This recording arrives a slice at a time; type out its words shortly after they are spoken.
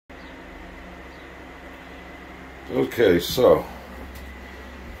Okay, so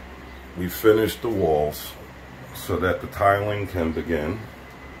we finished the walls so that the tiling can begin.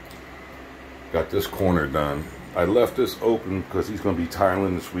 Got this corner done. I left this open because he's going to be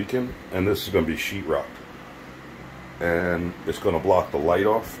tiling this weekend, and this is going to be sheetrock. And it's going to block the light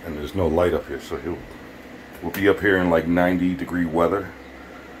off, and there's no light up here, so we'll be up here in like 90-degree weather.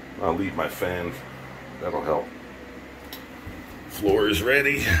 I'll leave my fan, that'll help. Floor is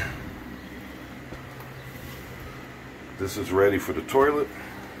ready. This is ready for the toilet.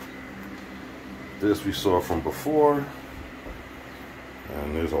 This we saw from before.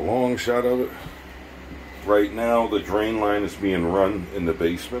 And there's a long shot of it. Right now the drain line is being run in the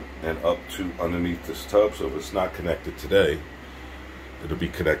basement and up to underneath this tub, so if it's not connected today, it'll be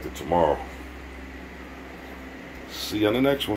connected tomorrow. See you on the next one.